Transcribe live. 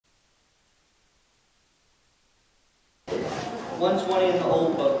120 in the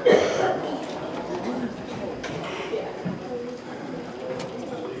old book.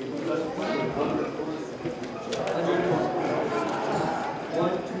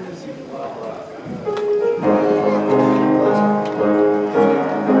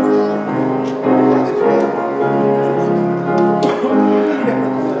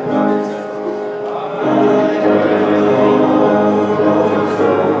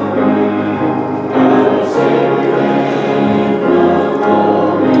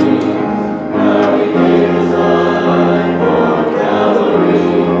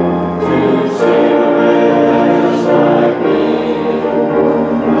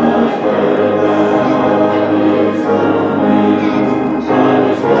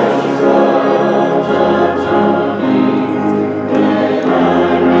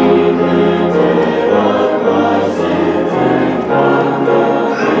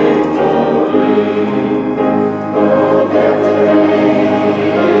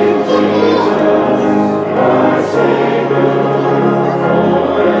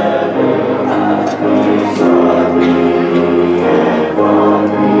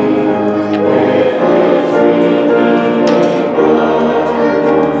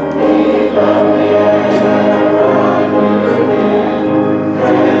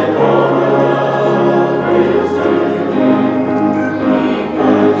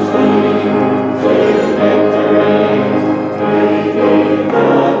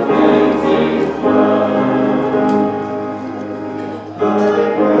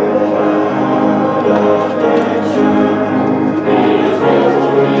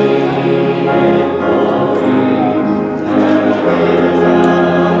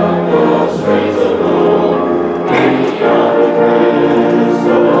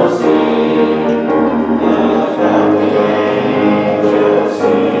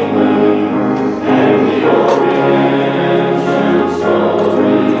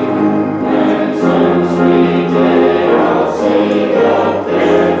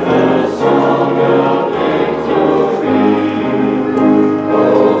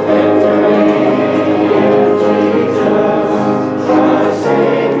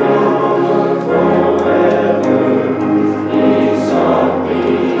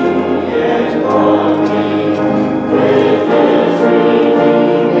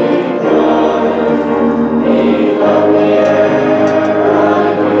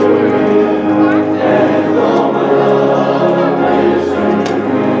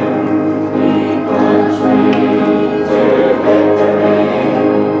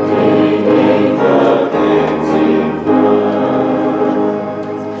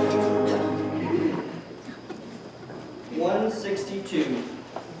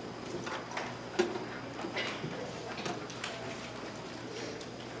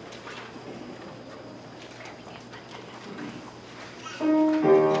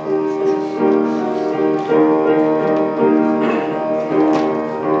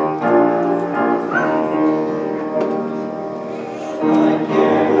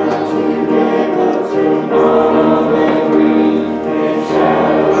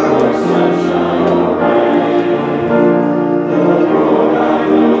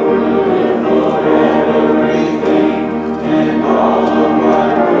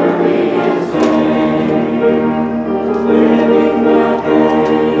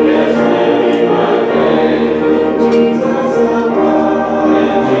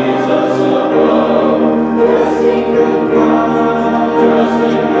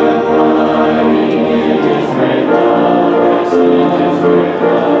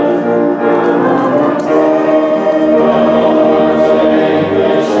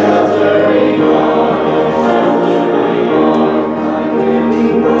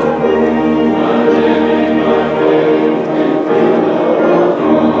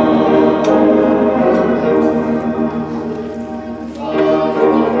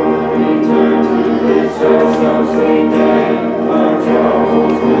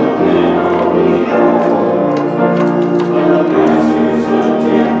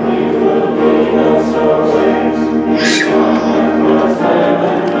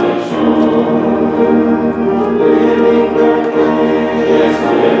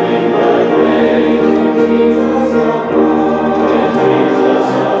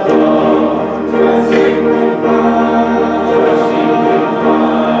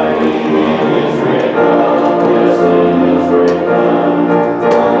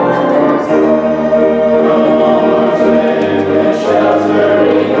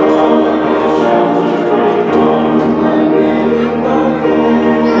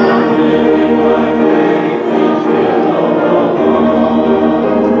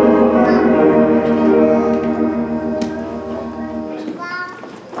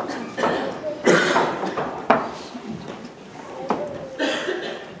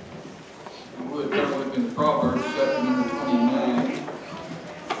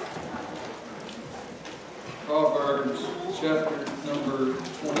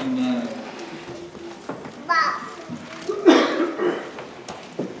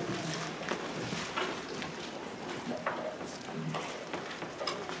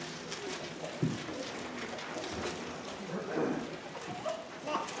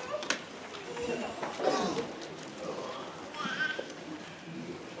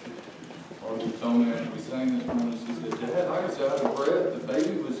 Shane this morning. She said, Dad, I was out of breath, the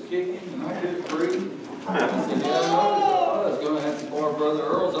baby was kicking, and I couldn't breathe. I said, yeah, I was going to have to borrow Brother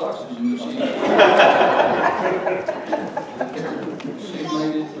Earl's oxygen machine. She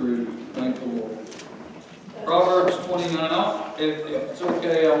made it through. Thank the Lord. Proverbs 29. If it's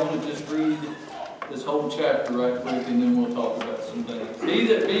okay, I want to just read this whole chapter right quick, and then we'll talk about some things. He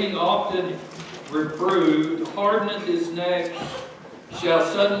that being often reproved hardeneth his neck shall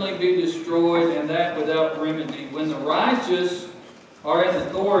suddenly be destroyed, and that without remedy. When the righteous are in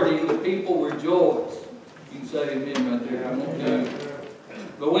authority, the people rejoice. You can say amen right there. I won't do it.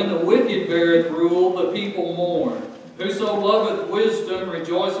 But when the wicked beareth rule, the people mourn. Whoso loveth wisdom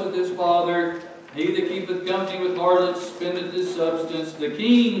rejoiceth his father. He that keepeth company with harlots spendeth his substance. The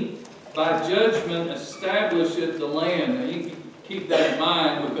king by judgment establisheth the land. Now you can keep that in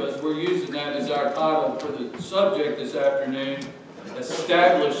mind, because we're using that as our title for the subject this afternoon,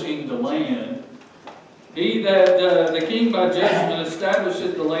 establishing the land. He that, the king by judgment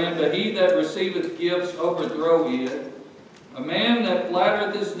establisheth the land, but he that receiveth gifts overthrow it. A man that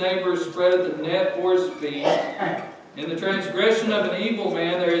flattereth his neighbor spreadeth a net for his feet. In the transgression of an evil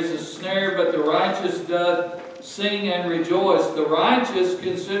man there is a snare, but the righteous doth sing and rejoice. The righteous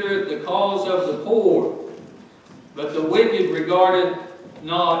considereth the cause of the poor, but the wicked regardeth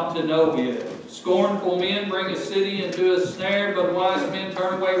not to know it. Scornful men bring a city into a snare, but wise men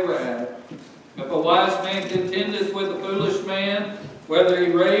turn away wrath. If a wise man contendeth with a foolish man, whether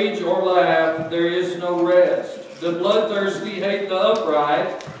he rage or laugh, there is no rest. The bloodthirsty hate the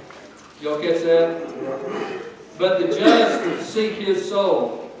upright. Y'all catch that? But the just seek his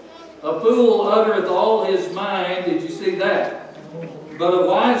soul. A fool uttereth all his mind. Did you see that? But a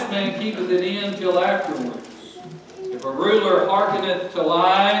wise man keepeth it in till afterwards. If a ruler hearkeneth to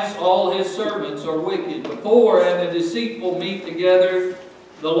lies, all his servants are wicked. The poor and the deceitful meet together.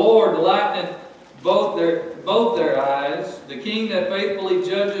 The Lord lighteneth both their eyes. The king that faithfully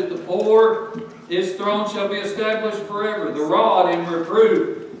judgeth the poor, his throne shall be established forever. The rod in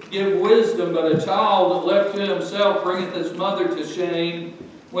reproof give wisdom, but a child left to himself bringeth his mother to shame.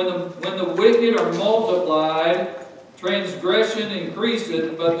 When the wicked are multiplied, transgression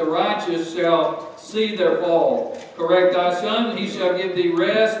increaseth, but the righteous shall see their fall. Correct thy son, he shall give thee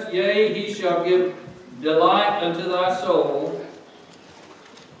rest, yea, he shall give delight unto thy soul.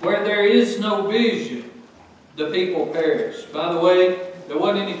 Where there is no vision, the people perish. By the way, there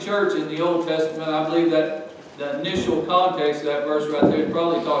wasn't any church in the Old Testament. I believe that the initial context of that verse right there is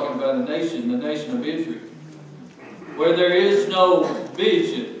probably talking about the nation of Israel. Where there is no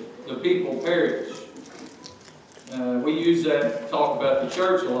vision, the people perish. We use that to talk about the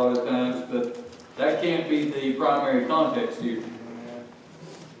church a lot of times, but that can't be the primary context here.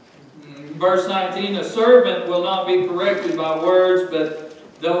 Verse 19, a servant will not be corrected by words, but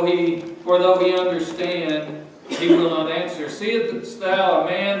though he understand, he will not answer. Seest thou a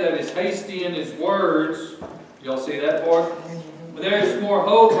man that is hasty in his words? Y'all see that part? There is more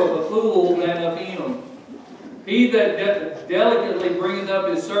hope of a fool than of him. He that delicately bringeth up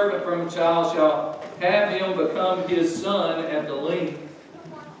his servant from a child shall have him become his son at the length.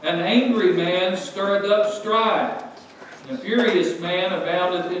 An angry man stirreth up strife, and a furious man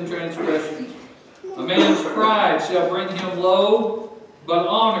aboundeth in transgressions. A man's pride shall bring him low, but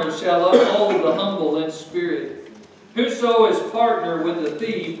honor shall uphold the humble in spirit. Whoso is partner with the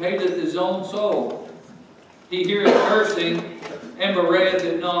thief hateth his own soul. He heareth cursing, and bewrayeth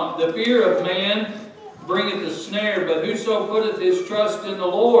it not. The fear of man bringeth a snare, but whoso putteth his trust in the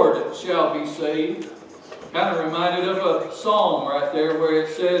Lord shall be saved. Kind of reminded of a psalm right there where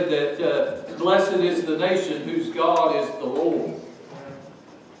it said that blessed is the nation whose God is the Lord.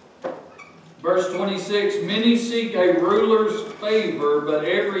 Verse 26, many seek a ruler's favor, but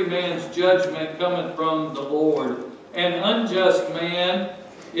every man's judgment cometh from the Lord. An unjust man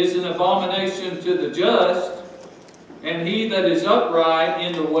is an abomination to the just, and he that is upright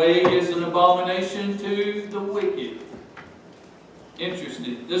in the way is an abomination to the wicked.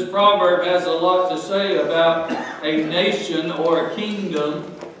 Interesting. This proverb has a lot to say about a nation or a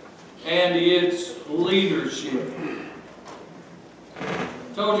kingdom and its leadership.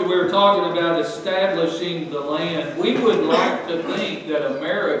 I told you we were talking about establishing the land. We would like to think that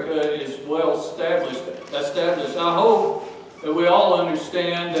America is well established. I hope that we all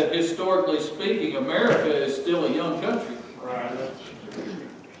understand that historically speaking, America is still a young country. Right.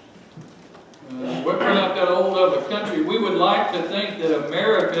 We're not that old of a country. We would like to think that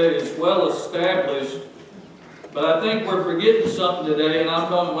America is well established, but I think we're forgetting something today, and I'm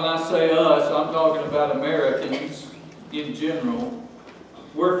talking, when I say us, I'm talking about Americans in general.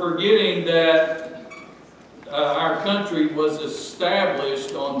 We're forgetting that our country was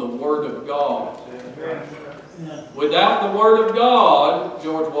established on the Word of God. Without the Word of God,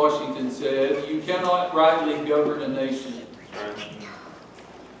 George Washington said, you cannot rightly govern a nation.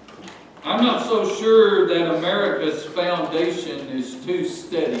 I'm not so sure that America's foundation is too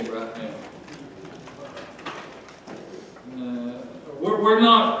steady right now. We're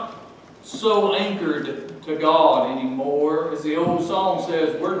not so anchored to God anymore. As the old song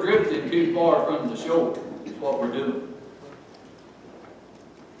says, we're drifting too far from the shore. That's what we're doing.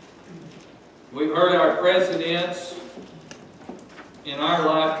 We've heard our presidents in our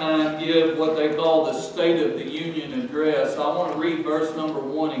lifetime give what they call the State of the Union address. I want to read verse number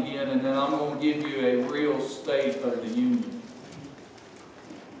 1 again, and then I'm going to give you a real state of the union.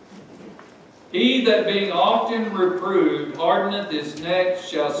 He that being often reproved hardeneth his neck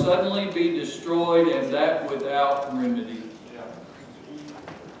shall suddenly be destroyed, and that without remedy.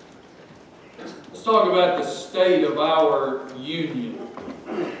 Let's talk about the state of our union.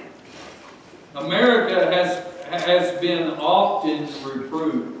 America has been often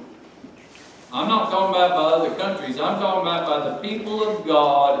reproved. I'm not talking about by other countries. I'm talking about by the people of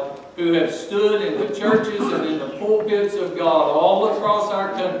God who have stood in the churches and in the pulpits of God all across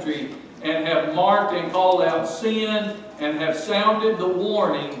our country and have marked and called out sin and have sounded the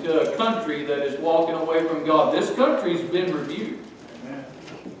warning to a country that is walking away from God. This country's been rebuked.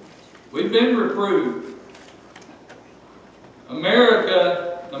 We've been reproved.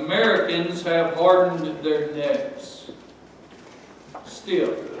 Americans have hardened their necks.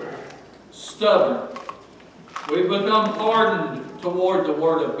 Stiff. Stubborn. We've become hardened toward the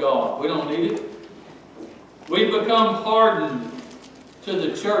Word of God. We don't need it. We've become hardened to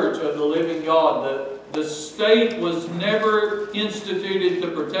the church of the living God. The state was never instituted to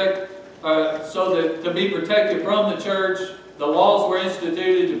protect, to be protected from the church. The laws were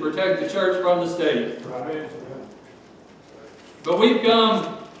instituted to protect the church from the state. But we've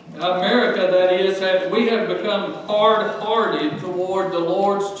come, America that is, we have become hard-hearted toward the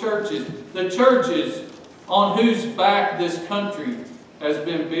Lord's churches. The churches on whose back this country has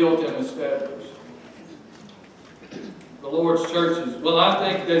been built and established. The Lord's churches. Well, I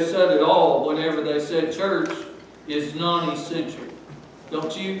think they said it all whenever they said church is non-essential.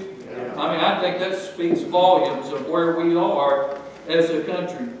 Don't you? Yeah. I mean, I think that speaks volumes of where we are as a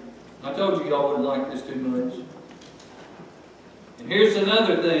country. I told you y'all wouldn't like this too much. And here's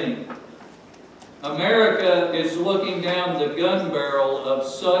another thing. America is looking down the gun barrel of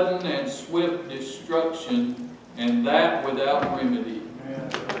sudden and swift destruction, and that without remedy.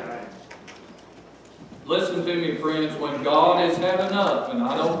 Listen to me, friends, when God has had enough, and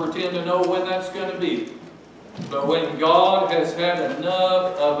I don't pretend to know when that's going to be, but when God has had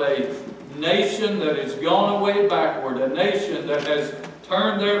enough of a nation that has gone away backward, a nation that has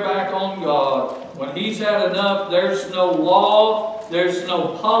turned their back on God, when He's had enough, there's no law, there's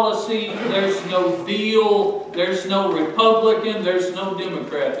no policy, there's no deal, there's no Republican, there's no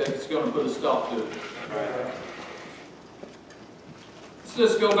Democrat that's going to put a stop to it. Let's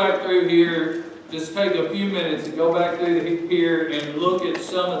just go back through here. Just take a few minutes and go back through here and look at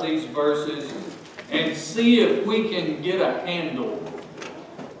some of these verses and see if we can get a handle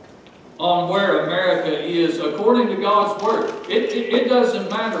on where America is according to God's Word. It doesn't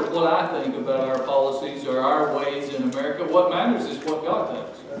matter what I think about our policies or our ways in America. What matters is what God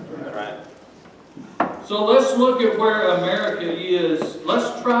thinks. Right. So let's look at where America is.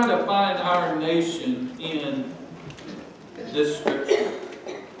 Let's try to find our nation in this Scripture.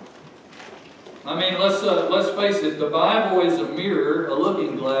 I mean, let's face it, the Bible is a mirror, a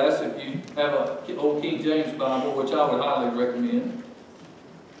looking glass, if you have an old King James Bible, which I would highly recommend.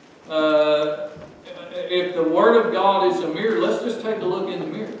 If the Word of God is a mirror, let's just take a look in the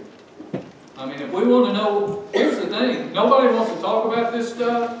mirror. I mean, if we want to know, here's the thing, nobody wants to talk about this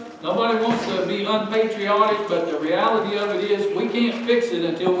stuff, nobody wants to be unpatriotic, but the reality of it is we can't fix it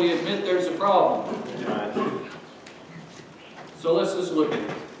until we admit there's a problem. So let's just look at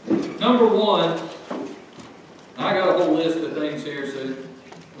it. Number one, I got a whole list of things here, so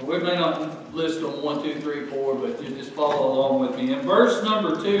we may not list them 1, 2, 3, 4, but you just follow along with me. In verse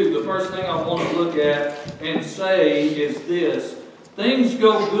number 2, the first thing I want to look at and say is this: things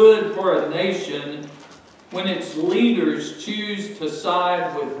go good for a nation when its leaders choose to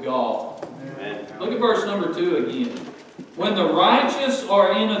side with God. Amen. Look at verse number 2 again. When the righteous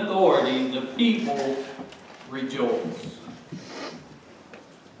are in authority, the people rejoice.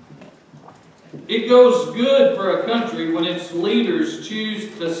 It goes good for a country when its leaders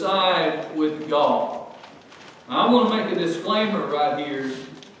choose to side with God. Now, I want to make a disclaimer right here.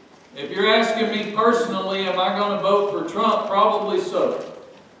 If you're asking me personally, am I going to vote for Trump? Probably so.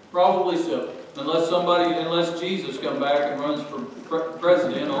 Probably so. Unless Jesus comes back and runs for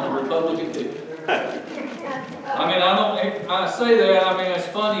president on a Republican ticket. I mean, I say that, I mean, it's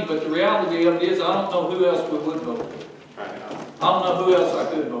funny, but the reality of it is, I don't know who else we would vote for. I don't know who else I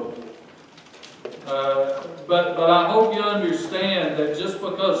could vote for. But I hope you understand that just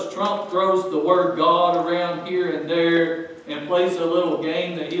because Trump throws the word God around here and there and plays a little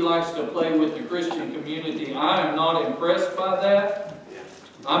game that he likes to play with the Christian community, I am not impressed by that.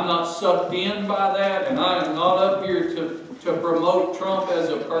 I'm not sucked in by that, and I am not up here to promote Trump as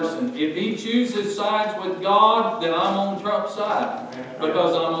a person. If he chooses sides with God, then I'm on Trump's side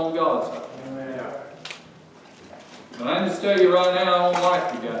because I'm on God's side. But I can just tell you right now, I don't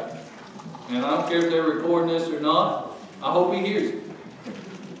like the guy. And I don't care if they're recording this or not. I hope he hears it.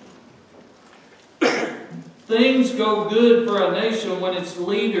 Things go good for a nation when its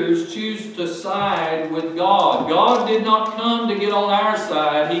leaders choose to side with God. God did not come to get on our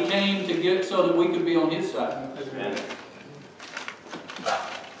side. He came to get so that we could be on His side. Amen.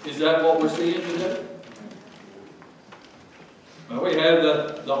 Is that what we're seeing today? Well, we have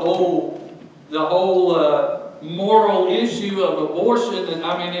the whole moral issue of abortion, and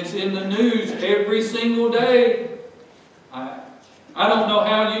I mean it's in the news every single day. I don't know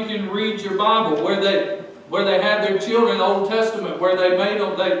how you can read your Bible where they had their children, the Old Testament, where they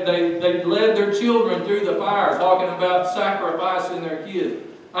led their children through the fire, talking about sacrificing their kids.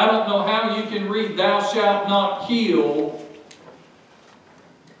 I don't know how you can read "Thou shalt not kill"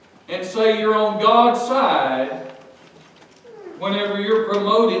 and say you're on God's side whenever you're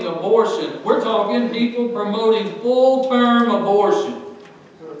promoting abortion. We're talking people promoting full-term abortion.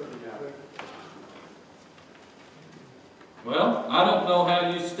 Well, I don't know how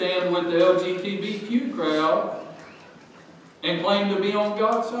you stand with the LGBTQ crowd and claim to be on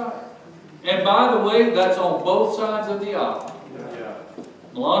God's side. And by the way, that's on both sides of the aisle.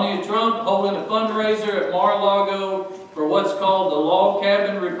 Melania Trump holding a fundraiser at Mar-a-Lago for what's called the Log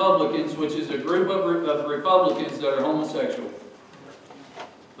Cabin Republicans, which is a group of Republicans that are homosexual.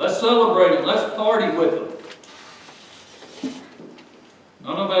 Let's celebrate them. Let's party with them. I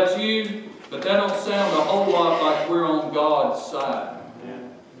don't know about you, but that don't sound a whole lot like we're on God's side.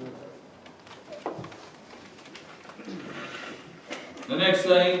 The next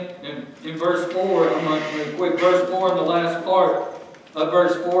thing, in verse 4, I'm going to quick verse 4 in the last part of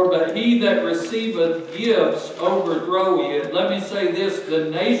verse 4, but he that receiveth gifts overthroweth. Let me say this, the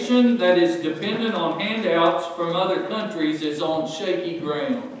nation that is dependent on handouts from other countries is on shaky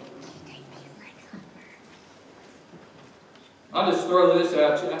ground. I'll just throw this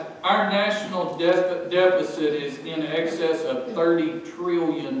at you. Our national deficit is in excess of $30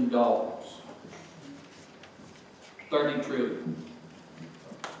 trillion. 30 trillion.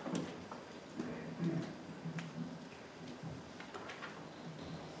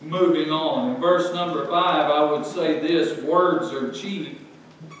 Moving on, in verse number 5, I would say this, words are cheap.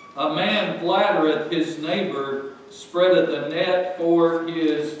 A man flattereth his neighbor, spreadeth a net for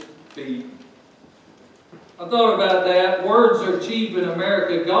his feet. I thought about that. Words are cheap in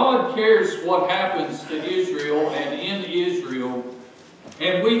America. God cares what happens to Israel and in Israel.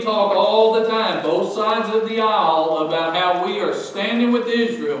 And we talk all the time, both sides of the aisle, about how we are standing with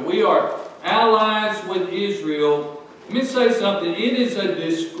Israel. We are allies with Israel. Let me say something. It is a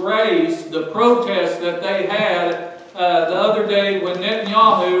disgrace, the protest that they had the other day when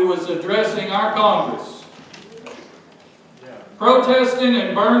Netanyahu was addressing our Congress. Protesting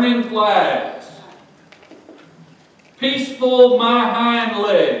and burning flags. Peaceful, my hind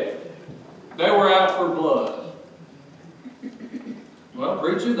leg. They were out for blood. Well,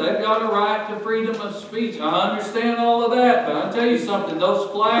 preacher, they've got a right to freedom of speech. I understand all of that, but I'll tell you something. Those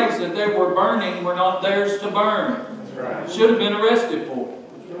flags that they were burning were not theirs to burn. Right. Should have been arrested for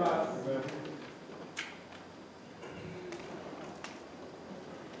it. Right.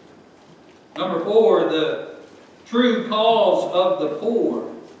 Number 4, the true cause of the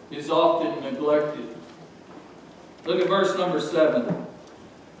poor is often neglected. Look at verse number 7.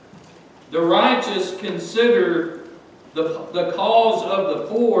 The righteous consider the cause of the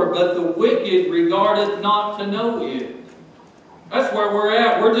poor, but the wicked regardeth not to know it. That's where we're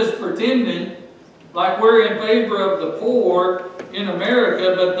at. We're just pretending like we're in favor of the poor in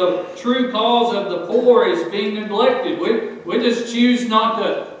America, but the true cause of the poor is being neglected. We just choose not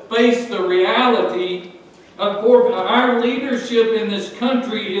to face the reality of poor. Our leadership in this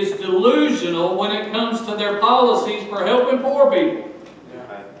country is delusional when it comes to their policies for helping poor people.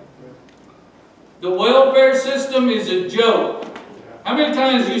 The welfare system is a joke. How many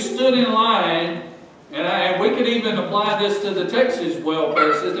times you stood in line, and we could even apply this to the Texas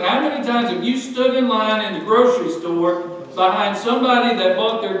welfare system. How many times have you stood in line in the grocery store behind somebody that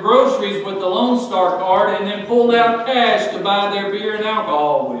bought their groceries with the Lone Star card and then pulled out cash to buy their beer and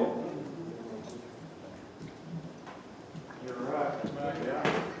alcohol with?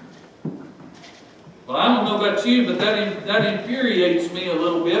 Well, I don't know about you, but that infuriates me a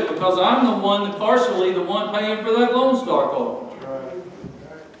little bit, because I'm the one, partially the one paying for that Lone Star card.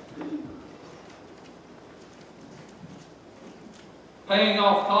 Paying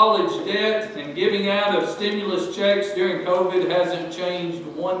off college debt and giving out of stimulus checks during COVID hasn't changed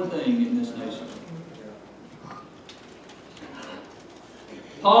one thing in this nation.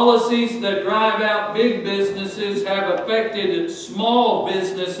 Policies that drive out big businesses have affected small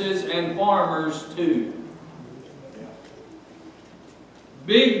businesses and farmers too.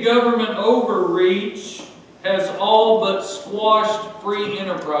 Big government overreach has all but squashed free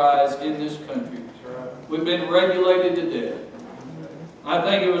enterprise in this country. We've been regulated to death. I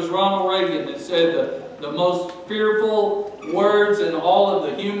think it was Ronald Reagan that said the most fearful words in all of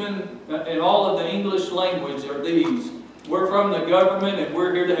the English language are these: we're from the government and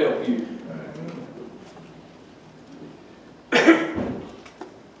we're here to help you.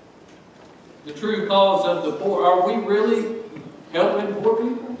 The true cause of the poor. Are we really helping poor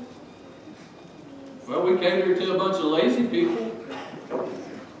people? Well, we cater to a bunch of lazy people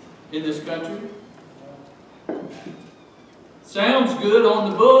in this country. Sounds good on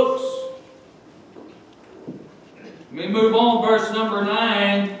the books. Let me move on, verse number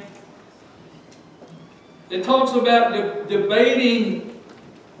 9. It talks about debates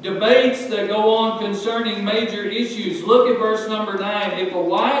that go on concerning major issues. Look at verse number 9. If a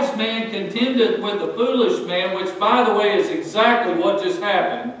wise man contendeth with a foolish man, which by the way is exactly what just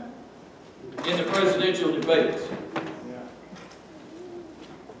happened in the presidential debates.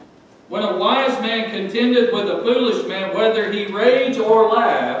 When a wise man contendeth with a foolish man, whether he rage or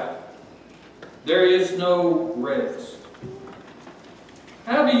laugh, there is no rest.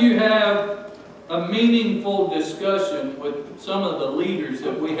 How do you have a meaningful discussion with some of the leaders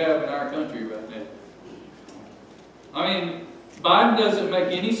that we have in our country right now? I mean, Biden doesn't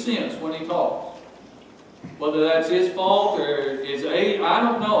make any sense when he talks. Whether that's his fault or his age, I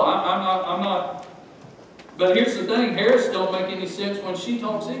don't know. I'm not. But here's the thing: Harris don't make any sense when she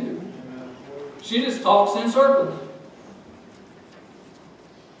talks either. She just talks in circles.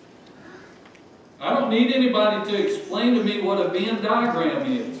 I don't need anybody to explain to me what a Venn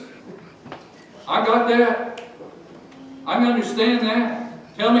diagram is. I got that. I can understand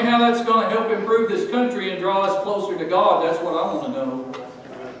that. Tell me how that's going to help improve this country and draw us closer to God. That's what I want to know.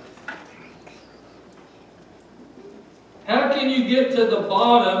 How can you get to the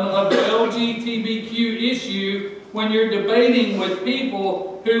bottom of the LGBTQ issue when you're debating with people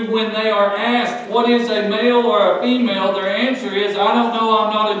who, when they are asked what is a male or a female, their answer is, I don't know,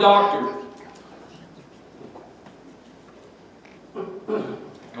 I'm not a doctor.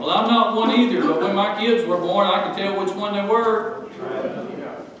 Well, I'm not one either, but when my kids were born, I could tell which one they were.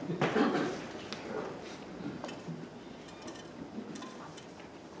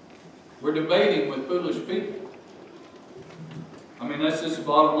 We're debating with foolish people. I mean, that's just the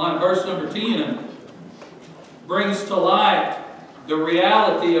bottom line. Verse number 10 brings to light the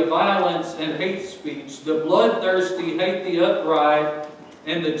reality of violence and hate speech. The bloodthirsty hate the upright,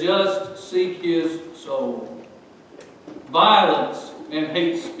 and the just seek his soul. Violence and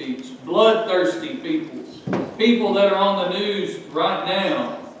hate speech. Bloodthirsty people. People that are on the news right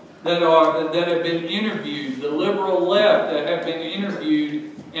now that have been interviewed. The liberal left that have been interviewed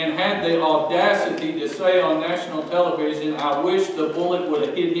and had the audacity to say on national television, I wish the bullet would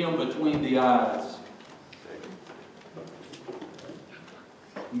have hit him between the eyes.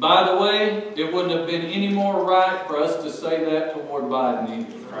 By the way, it wouldn't have been any more right for us to say that toward Biden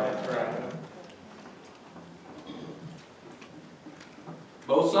either. Right.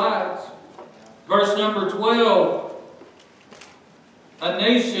 Both sides. Verse number 12. A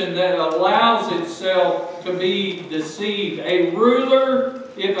nation that allows itself to be deceived.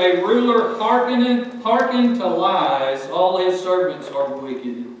 If a ruler hearken to lies, all his servants are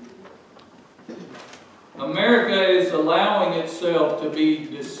wicked. America is allowing itself to be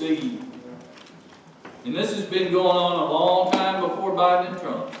deceived. And this has been going on a long time before Biden and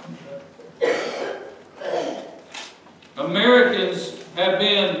Trump. Americans have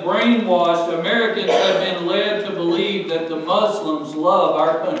been brainwashed. Americans have been led to believe that the Muslims love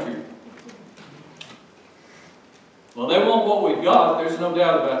our country. Well, they want what we've got. There's no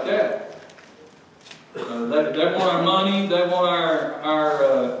doubt about that. They want our money. They want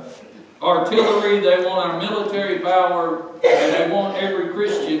our artillery. They want our military power. And they want every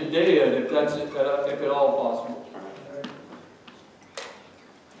Christian dead, if at all possible.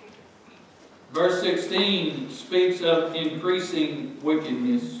 Verse 16 speaks of increasing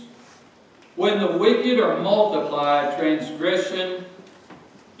wickedness. When the wicked are multiplied, transgression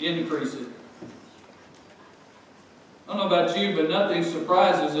increases. I don't know about you, but nothing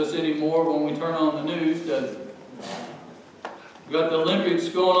surprises us anymore when we turn on the news, does it? We got the Olympics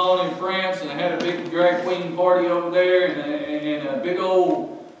going on in France, and they had a big drag queen party over there, and a big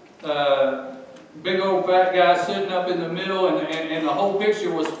old fat guy sitting up in the middle, and the whole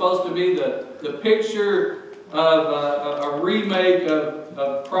picture was supposed to be the picture of a remake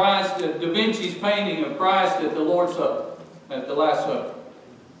of Christ, Da Vinci's painting of Christ at the Lord's Supper, at the Last Supper,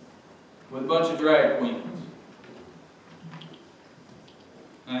 with a bunch of drag queens.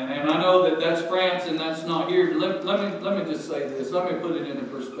 And I know that that's France and that's not here. Let me just say this. Let me put it into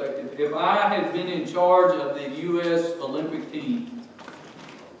perspective. If I had been in charge of the U.S. Olympic team,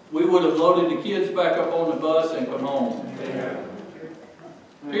 we would have loaded the kids back up on the bus and come home.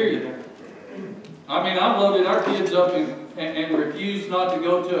 Period. I mean, I've loaded our kids up and refused not to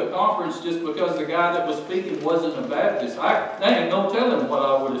go to a conference just because the guy that was speaking wasn't a Baptist. They ain't no telling what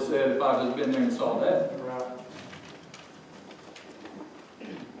I would have said if I'd have been there and saw that.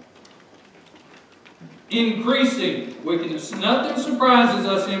 Increasing wickedness. Nothing surprises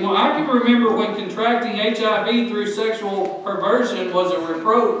us anymore. I can remember when contracting HIV through sexual perversion was a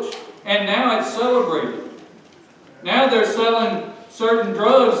reproach, and now it's celebrated. Now they're selling certain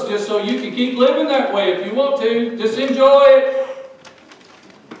drugs just so you can keep living that way if you want to. Just enjoy it.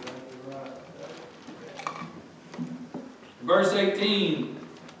 Verse 18,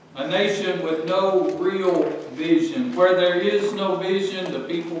 a nation with no real vision. Where there is no vision, the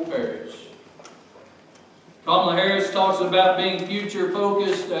people perish. Kamala Harris talks about being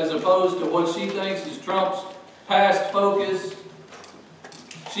future-focused as opposed to what she thinks is Trump's past focus.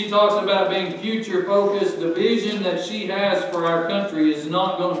 She talks about being future-focused. The vision that she has for our country is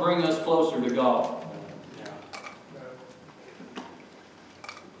not going to bring us closer to God.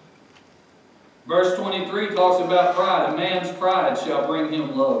 Verse 23 talks about pride. A man's pride shall bring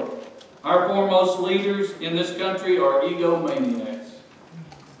him low. Our foremost leaders in this country are egomaniacs.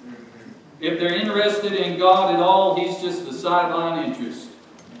 If they're interested in God at all, He's just a sideline interest.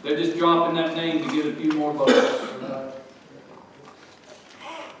 They're just dropping that name to get a few more votes.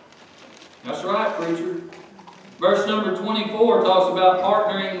 That's right, preacher. Verse number 24 talks about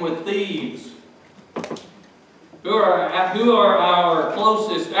partnering with thieves. Who are our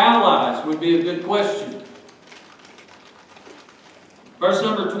closest allies would be a good question. Verse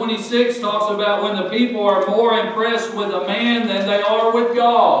number 26 talks about when the people are more impressed with a man than they are with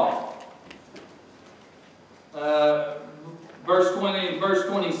God. Verse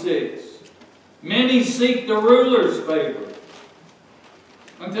 26. Many seek the ruler's favor.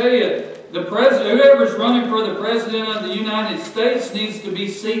 I tell you, the president, whoever's running for the president of the United States needs to be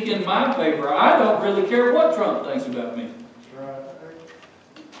seeking my favor. I don't really care what Trump thinks about me.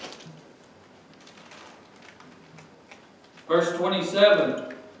 Verse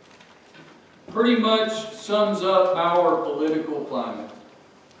 27 pretty much sums up our political climate.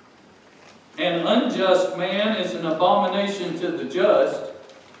 An unjust man is an abomination to the just.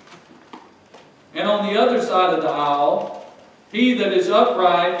 And on the other side of the aisle, he that is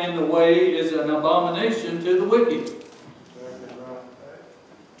upright in the way is an abomination to the wicked.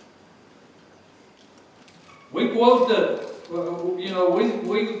 We quote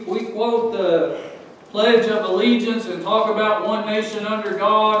we quote the Pledge of Allegiance and talk about one nation under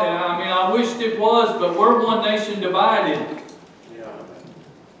God. And I mean, I wished it was, but we're one nation divided.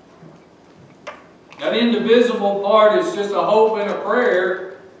 That indivisible part is just a hope and a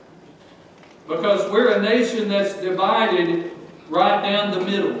prayer, because we're a nation that's divided right down the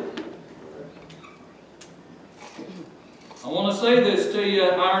middle. I want to say this to you.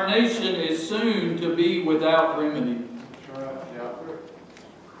 Our nation is soon to be without remedy.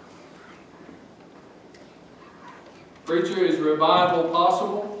 Preacher, is revival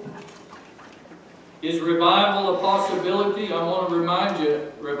possible? Is revival a possibility? I want to remind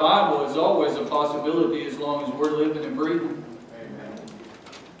you, revival is always a possibility as long as we're living and breathing. Amen.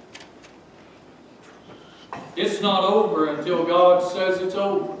 It's not over until God says it's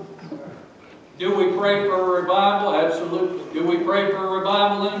over. Do we pray for a revival? Absolutely. Do we pray for a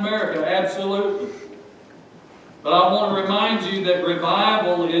revival in America? Absolutely. But I want to remind you that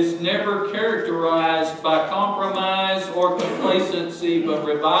revival is never characterized by compromise or complacency, but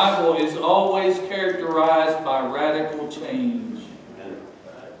revival is always characterized by radical change.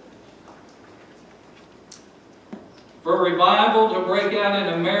 For revival to break out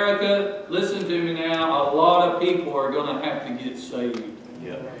in America, listen to me now, a lot of people are going to have to get saved.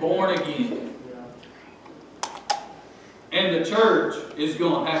 Born again. And the church is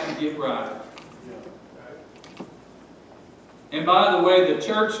going to have to get right. And by the way, the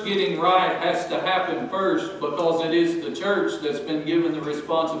church getting right has to happen first, because it is the church that's been given the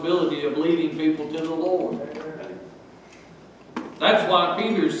responsibility of leading people to the Lord. That's why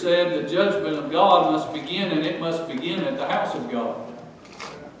Peter said the judgment of God must begin, and it must begin at the house of God.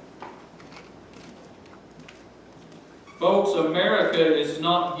 Folks, America is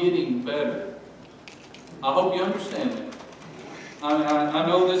not getting better. I hope you understand that. I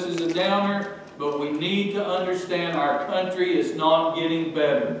know this is a downer, but we need to understand our country is not getting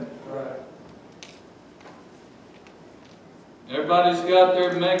better. Right. Everybody's got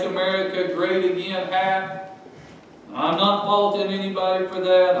their Make America Great Again hat. I'm not faulting anybody for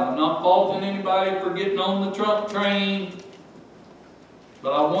that. I'm not faulting anybody for getting on the Trump train.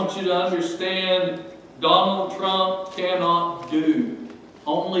 But I want you to understand, Donald Trump cannot do.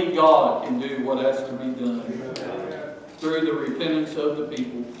 Only God can do what has to be done through the repentance of the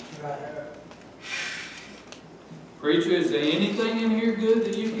people. Preacher, is there anything in here good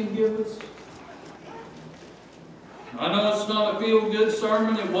that you can give us? I know it's not a feel-good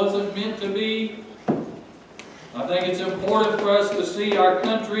sermon. It wasn't meant to be. I think it's important for us to see our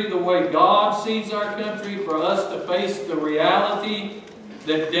country the way God sees our country, for us to face the reality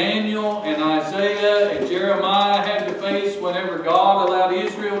that Daniel and Isaiah and Jeremiah had to face whenever God allowed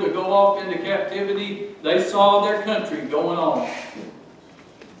Israel to go off into captivity. They saw their country going on.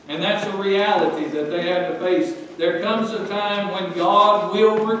 And that's a reality that they had to face. There comes a time when God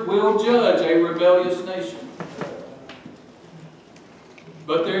will judge a rebellious nation.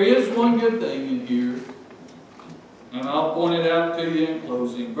 But there is one good thing in here, and I'll point it out to you in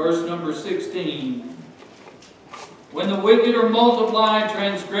closing. Verse number 16. When the wicked are multiplied,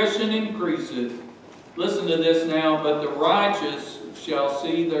 transgression increaseth. Listen to this now. But the righteous shall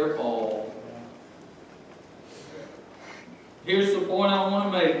see their fall. Here's the point I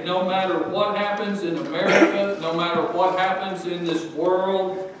want to make. No matter what happens in America, no matter what happens in this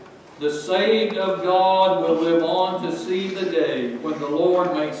world, the saved of God will live on to see the day when the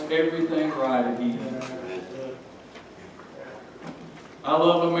Lord makes everything right again. I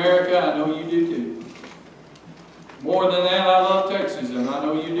love America. I know you do too. More than that, I love Texas, and I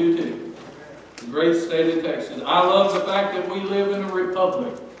know you do too. The great state of Texas. I love the fact that we live in a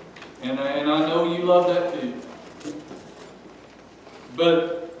republic, and I know you love that too.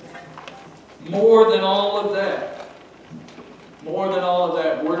 But more than all of that,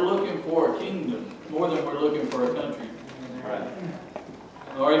 we're looking for a kingdom more than we're looking for a country. Right.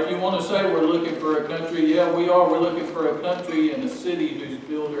 Or if you want to say we're looking for a country, yeah, we are. We're looking for a country and a city whose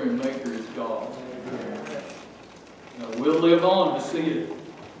builder and maker is God. We'll live on to see it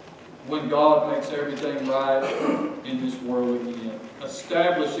when God makes everything right in this world again.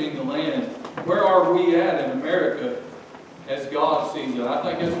 Establishing the land. Where are we at in America as God sees it? I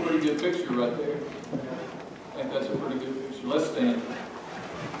think that's a pretty good picture right there. I think that's a pretty good picture. Let's stand.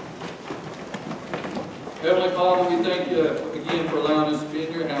 Heavenly Father, we thank you again for allowing us to be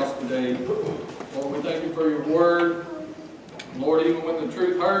in your house today. Lord, we thank you for your word. Lord, even when the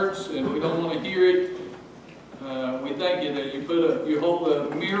truth hurts and we don't want to hear it, we thank you that you hold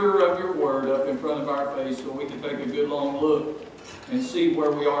the mirror of your word up in front of our face so we can take a good long look and see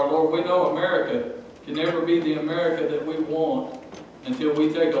where we are. Lord, we know America can never be the America that we want until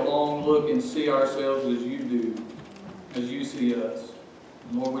we take a long look and see ourselves as you do, as you see us.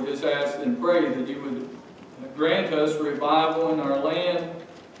 And Lord, we just ask and pray that you would grant us revival in our land.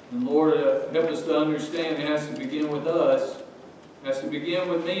 And Lord, help us to understand it has to begin with us. It has to begin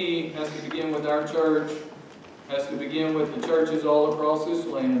with me. It has to begin with our church. It has to begin with the churches all across this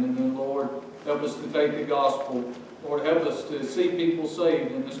land. And then, Lord, help us to take the gospel. Lord, help us to see people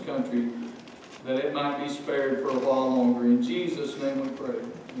saved in this country, that it might be spared for a while longer. In Jesus' name we pray.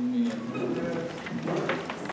 Amen.